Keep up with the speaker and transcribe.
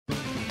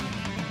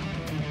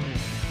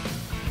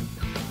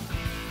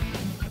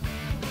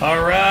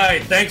All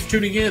right. Thanks for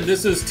tuning in.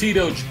 This is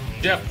Tito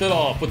Jeff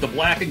Thidoff with the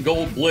Black and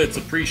Gold Blitz.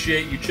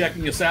 Appreciate you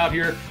checking us out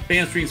here.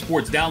 FanStream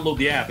Sports. Download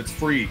the app. It's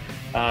free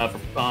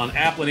on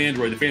Apple and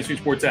Android, the FanStream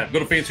Sports app. Go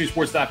to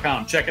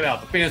FanStreamSports.com. Check it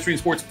out. The FanStream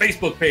Sports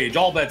Facebook page.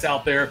 All that's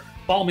out there.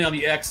 Follow me on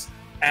the X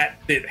at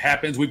It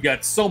Happens. We've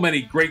got so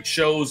many great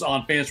shows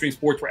on FanStream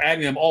Sports. We're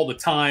adding them all the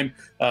time.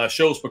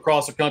 Shows from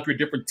across the country,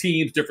 different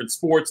teams, different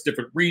sports,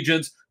 different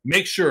regions.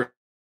 Make sure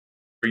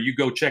you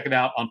go check it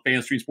out on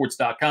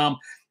FanStreamSports.com.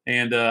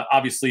 And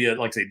obviously,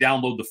 like I say,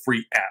 download the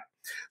free app.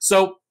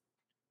 So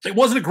it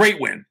wasn't a great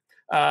win,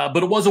 but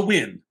it was a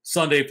win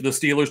Sunday for the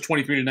Steelers,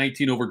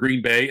 23-19 over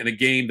Green Bay, in a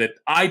game that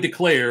I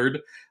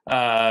declared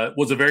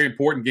was a very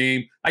important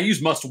game. I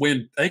use must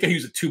win. I think I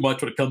use it too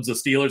much when it comes to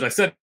Steelers. I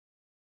said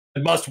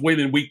must win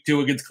in week 2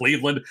 against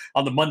Cleveland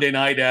on the Monday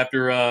night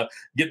after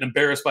getting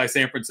embarrassed by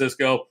San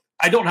Francisco.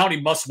 I don't know how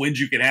many must wins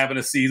you can have in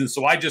a season,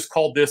 so I just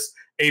called this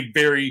a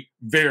very,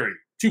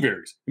 two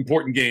very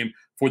important game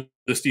for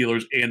the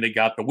Steelers, and they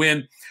got the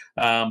win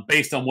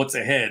based on what's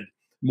ahead.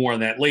 More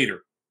on that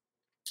later.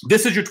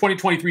 This is your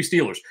 2023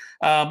 Steelers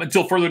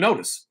until further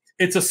notice.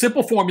 It's a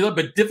simple formula,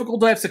 but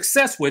difficult to have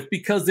success with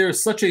because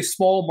there's such a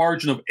small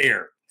margin of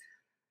error.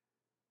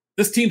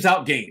 This team's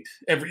outgained.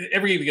 Every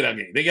game they get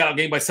outgained. They got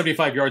outgained by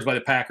 75 yards by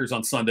the Packers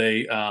on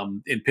Sunday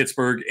in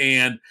Pittsburgh,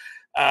 and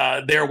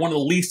they're one of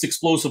the least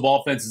explosive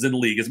offenses in the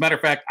league. As a matter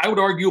of fact, I would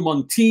argue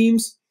among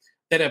teams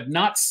that have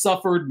not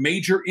suffered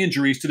major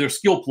injuries to their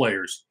skill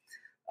players.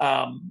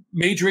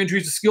 Major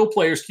injuries to skill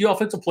players, key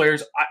offensive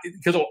players,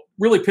 because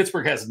really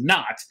Pittsburgh has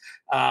not.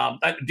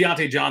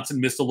 Deontay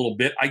Johnson missed a little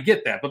bit. I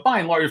get that. But by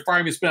and large,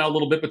 Freiermuth's been out a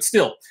little bit. But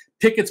still,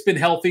 Pickett's been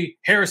healthy.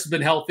 Harris has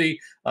been healthy.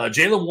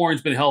 Jaylen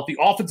Warren's been healthy.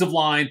 Offensive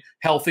line,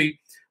 healthy.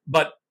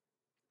 But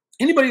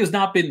anybody who's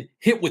not been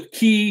hit with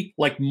key,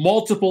 like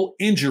multiple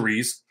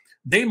injuries,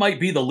 they might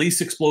be the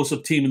least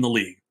explosive team in the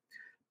league.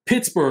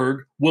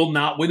 Pittsburgh will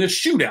not win a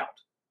shootout.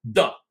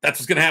 Duh.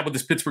 That's what's going to happen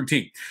with this Pittsburgh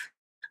team.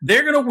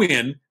 They're going to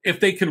win if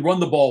they can run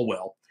the ball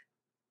well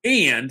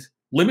and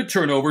limit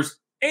turnovers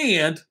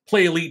and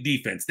play elite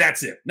defense.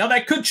 That's it. Now,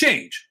 that could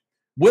change.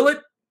 Will it?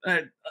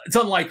 It's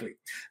unlikely.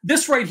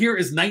 This right here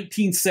is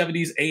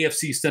 1970s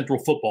AFC Central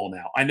football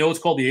now. I know it's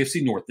called the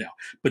AFC North now,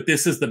 but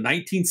this is the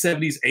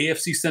 1970s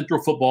AFC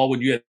Central football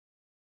when you had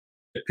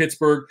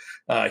Pittsburgh,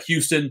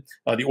 Houston,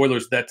 the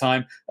Oilers at that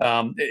time,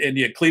 and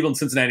you had Cleveland,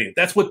 Cincinnati.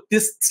 That's what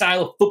this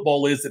style of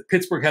football is that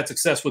Pittsburgh had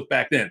success with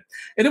back then.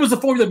 And it was the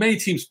formula that many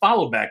teams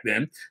followed back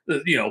then.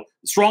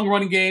 Strong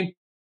running game,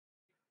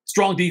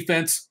 strong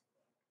defense,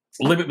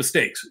 limit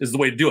mistakes is the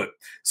way to do it.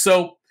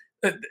 So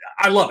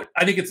I love it.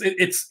 I think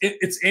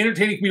it's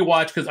entertaining for me to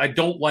watch because I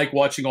don't like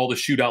watching all the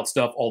shootout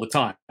stuff all the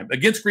time.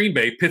 Against Green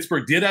Bay,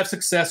 Pittsburgh did have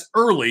success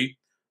early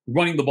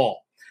running the ball.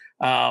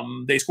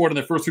 They scored in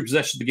their first 3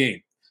 possessions of the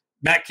game.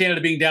 Matt Canada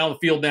being down the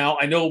field now,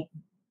 I know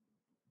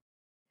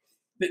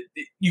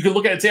you can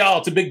look at it and say, oh,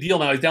 it's a big deal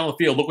now. He's down the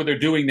field. Look what they're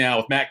doing now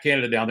with Matt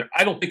Canada down there.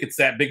 I don't think it's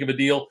that big of a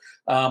deal.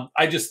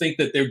 I just think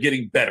that they're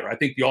getting better. I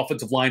think the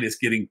offensive line is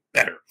getting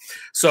better.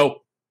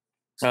 So,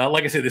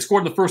 like I said, they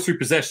scored in the first 3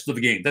 possessions of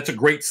the game. That's a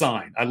great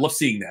sign. I love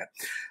seeing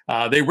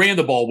that. They ran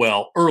the ball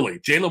well early.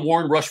 Jaylen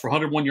Warren rushed for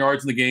 101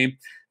 yards in the game.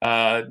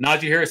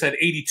 Najee Harris had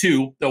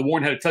 82. Though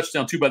Warren had a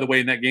touchdown, too, by the way,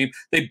 in that game.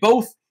 They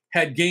both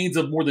had gains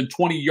of more than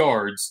 20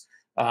 yards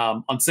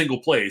on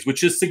single plays,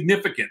 which is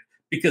significant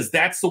because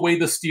that's the way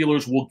the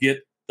Steelers will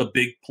get the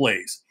big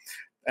plays.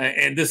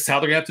 And this is how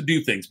they're going to have to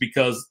do things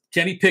because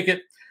Kenny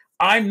Pickett,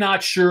 I'm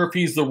not sure if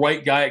he's the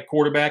right guy at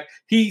quarterback.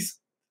 He's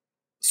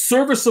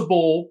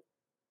serviceable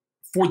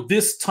for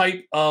this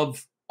type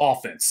of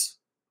offense.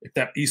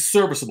 He's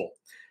serviceable.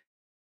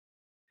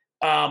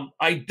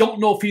 I don't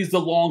know if he's the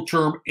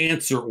long-term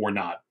answer or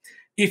not.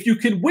 If you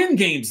can win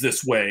games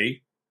this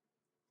way,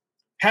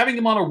 having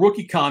him on a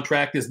rookie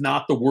contract is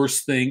not the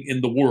worst thing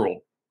in the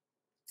world.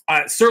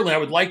 Certainly, I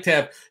would like to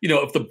have,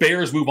 if the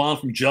Bears move on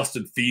from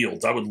Justin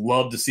Fields, I would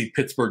love to see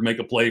Pittsburgh make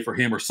a play for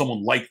him or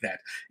someone like that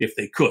if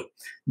they could.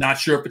 Not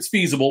sure if it's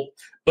feasible,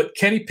 but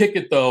Kenny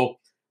Pickett, though,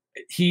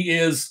 he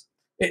is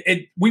 –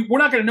 and we're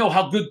not going to know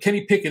how good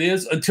Kenny Pickett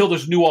is until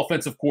there's a new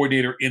offensive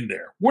coordinator in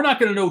there. We're not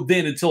going to know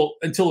then until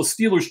the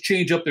Steelers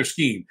change up their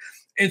scheme.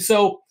 And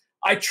so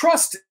I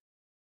trust –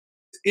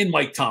 in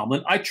Mike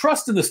Tomlin. I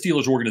trust in the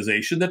Steelers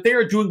organization that they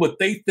are doing what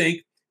they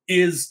think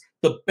is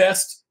the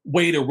best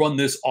way to run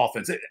this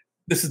offense.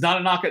 This is not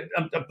a knock.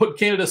 I'm putting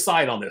Canada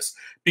aside on this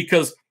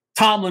because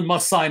Tomlin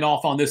must sign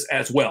off on this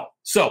as well.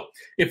 So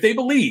if they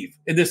believe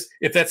in this,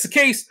 if that's the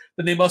case,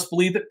 then they must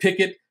believe that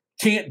Pickett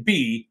can't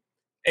be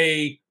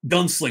a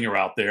gunslinger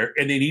out there,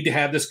 and they need to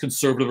have this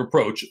conservative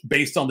approach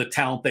based on the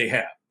talent they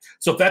have.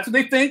 So if that's what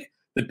they think,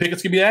 then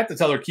Pickett's going to be that. That's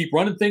how they'll keep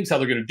running things, how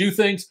they're going to do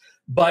things.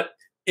 But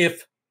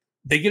if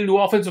they get a new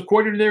offensive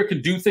coordinator there,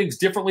 can do things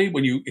differently.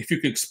 If you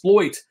can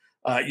exploit,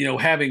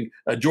 having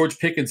George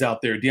Pickens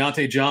out there,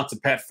 Deontay Johnson,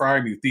 Pat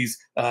Freiermuth.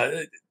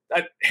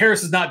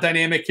 Harris is not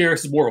dynamic.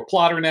 Harris is more of a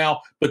plotter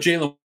now, but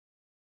Jaylen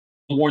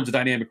Warren's a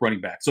dynamic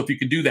running back. So if you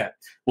can do that,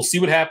 we'll see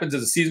what happens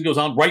as the season goes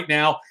on. Right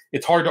now,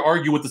 it's hard to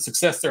argue with the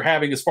success they're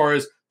having as far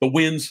as the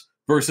wins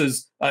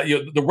versus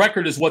the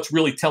record is what's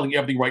really telling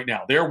everything right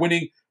now. They're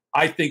winning,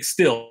 I think,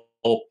 still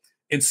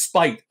in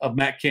spite of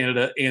Matt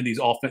Canada and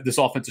this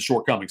offensive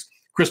shortcomings.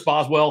 Chris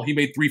Boswell, he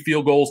made 3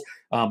 field goals.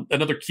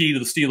 Another key to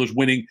the Steelers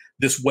winning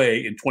this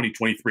way in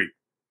 2023.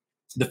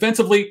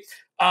 Defensively,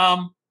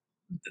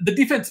 the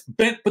defense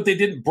bent, but they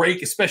didn't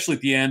break, especially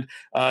at the end.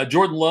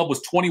 Jordan Love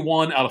was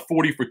 21 out of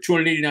 40 for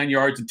 289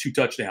 yards and 2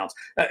 touchdowns.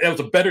 That was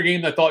a better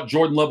game than I thought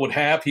Jordan Love would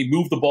have. He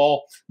moved the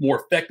ball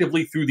more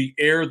effectively through the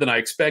air than I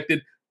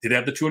expected. Did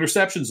have the 2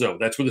 interceptions, though.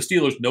 That's where the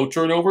Steelers, no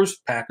turnovers.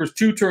 Packers,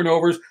 2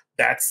 turnovers.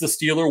 That's the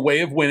Steeler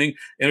way of winning.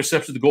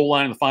 Interception at the goal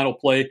line in the final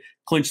play,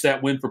 clinched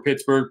that win for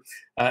Pittsburgh.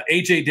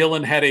 A.J.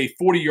 Dillon had a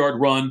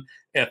 40-yard run,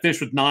 finished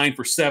with 9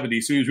 for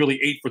 70, so he was really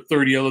 8 for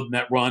 30 other than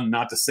that run.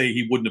 Not to say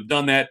he wouldn't have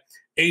done that.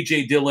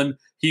 A.J. Dillon,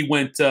 he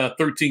went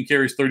 13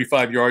 carries,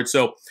 35 yards.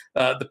 So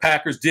the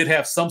Packers did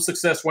have some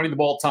success running the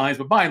ball at times,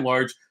 but by and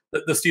large,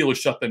 the Steelers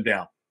shut them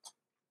down.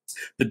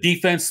 The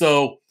defense,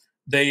 though,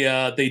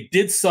 they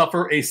did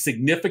suffer a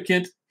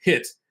significant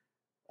hit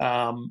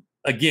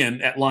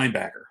again at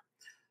linebacker.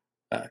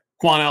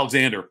 Quan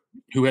Alexander,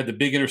 who had the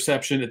big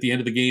interception at the end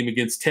of the game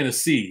against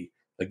Tennessee.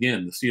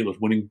 Again, the Steelers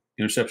winning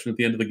interception at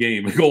the end of the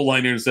game, a goal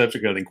line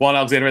interception kind of thing. Quan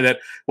Alexander had that.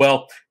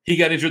 Well, he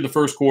got injured in the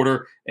first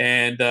quarter,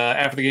 and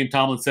after the game,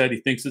 Tomlin said he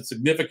thinks it's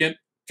significant.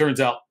 Turns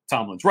out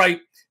Tomlin's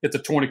right. It's a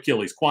torn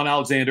Achilles. Quan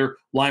Alexander,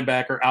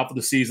 linebacker, out for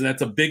the season.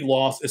 That's a big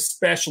loss,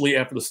 especially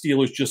after the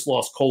Steelers just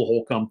lost Cole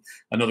Holcomb,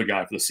 another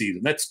guy for the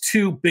season. That's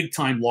 2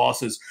 big-time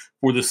losses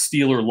for the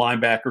Steeler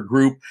linebacker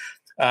group.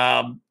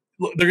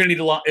 They're going to need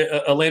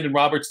a Landon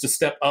Roberts to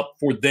step up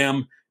for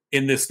them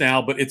in this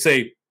now, but it's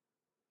the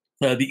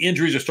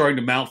injuries are starting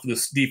to mount for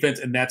this defense,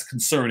 and that's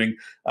concerning.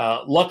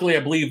 Luckily,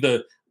 I believe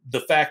the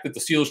fact that the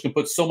Steelers can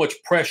put so much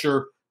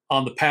pressure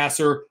on the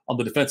passer, on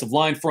the defensive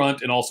line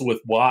front, and also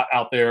with Watt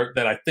out there,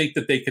 that I think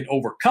that they can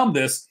overcome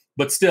this,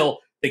 but still,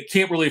 they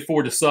can't really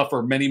afford to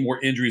suffer many more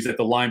injuries at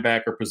the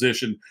linebacker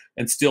position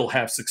and still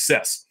have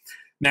success.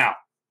 Now,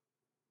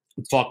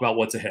 let's talk about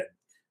what's ahead.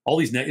 All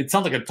these it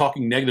sounds like I'm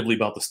talking negatively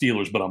about the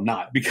Steelers, but I'm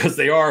not, because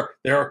they are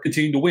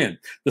continuing to win.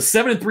 The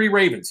 7-3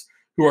 Ravens,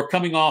 who are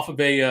coming off of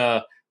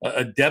a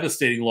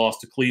devastating loss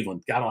to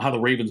Cleveland. God, I don't know how the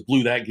Ravens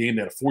blew that game.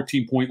 They had a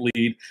 14-point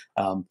lead,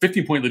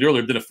 15-point lead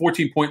earlier, did a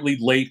 14-point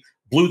lead late,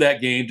 blew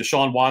that game.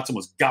 Deshaun Watson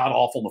was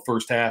god-awful in the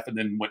first half and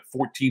then went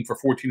 14 for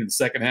 14 in the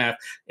second half.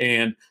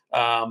 And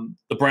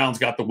the Browns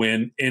got the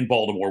win in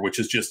Baltimore, which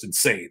is just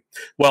insane.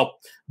 Well,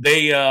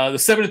 the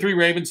 7-3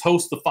 Ravens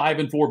host the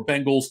 5-4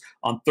 Bengals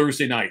on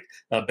Thursday night.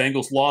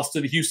 Bengals lost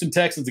to the Houston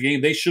Texans, a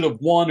game they should have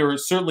won, or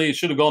certainly it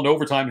should have gone to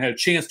overtime and had a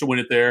chance to win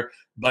it there.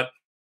 But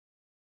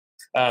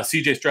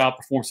C.J. Stroud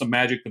performed some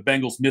magic. The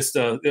Bengals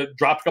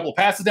dropped a couple of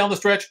passes down the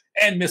stretch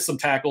and missed some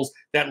tackles.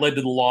 That led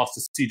to the loss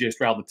to C.J.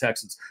 Stroud and the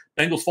Texans.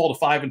 Bengals fall to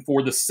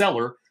 5-4, the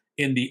seller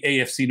in the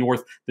AFC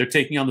North. They're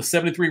taking on the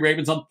 7-3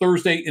 Ravens on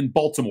Thursday in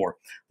Baltimore.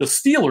 The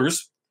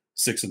Steelers,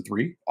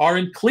 6-3, are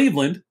in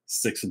Cleveland,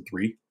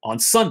 6-3 on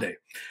Sunday.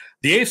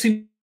 The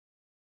AFC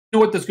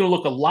North is going to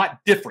look a lot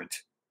different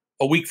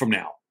a week from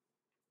now.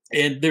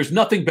 And there's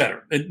nothing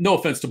better. And no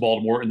offense to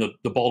Baltimore and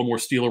the Baltimore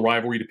Steeler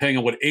rivalry, depending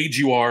on what age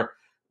you are,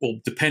 will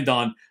depend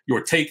on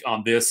your take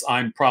on this.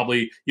 I'm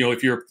probably,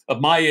 if you're of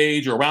my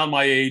age or around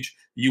my age,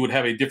 you would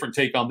have a different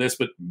take on this.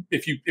 But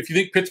if you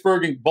think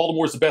Pittsburgh and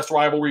Baltimore is the best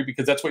rivalry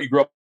because that's what you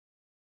grew up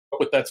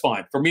with, that's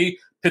fine. For me,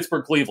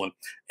 Pittsburgh, Cleveland.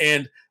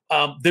 And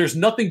there's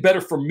nothing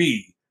better for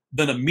me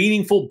than a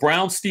meaningful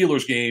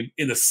Browns-Steelers game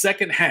in the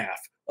second half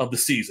of the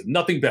season.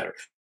 Nothing better.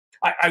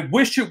 I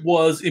wish it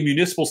was in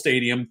Municipal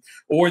Stadium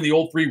or in the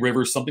old Three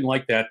Rivers, something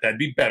like that. That'd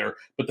be better.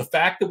 But the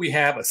fact that we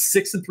have a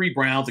 6-3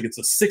 Browns against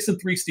a 6-3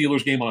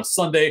 Steelers game on a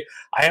Sunday,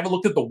 I haven't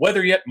looked at the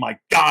weather yet. My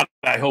God,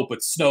 I hope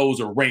it snows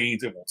or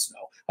rains. It won't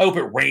snow. I hope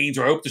it rains,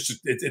 or I hope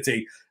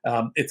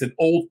it's an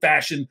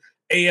old-fashioned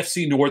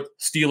AFC North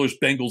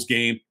Steelers-Bengals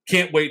game.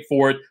 Can't wait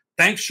for it.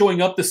 Thanks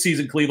showing up this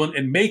season, Cleveland,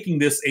 and making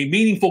this a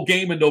meaningful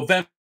game in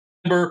November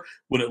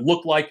when it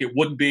looked like it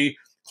wouldn't be.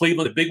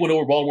 Cleveland, the big one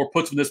over Baltimore,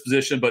 puts them in this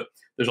position, but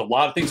there's a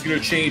lot of things going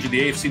to change in the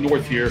AFC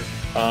North here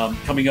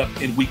coming up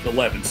in Week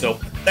 11. So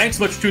thanks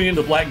so much for tuning in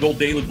to the Black and Gold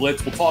Daily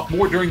Blitz. We'll talk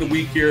more during the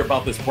week here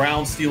about this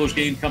Browns-Steelers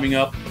game coming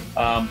up.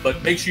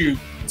 But make sure you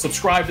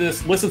subscribe to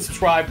this, listen,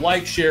 subscribe,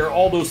 like, share,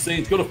 all those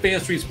things. Go to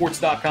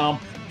fanstreamsports.com.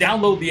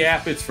 Download the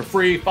app. It's for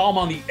free. Follow them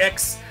on the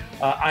X.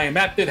 I am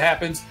at That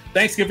Happens.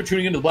 Thanks again for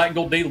tuning in to the Black and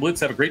Gold Daily Blitz.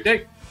 Have a great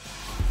day.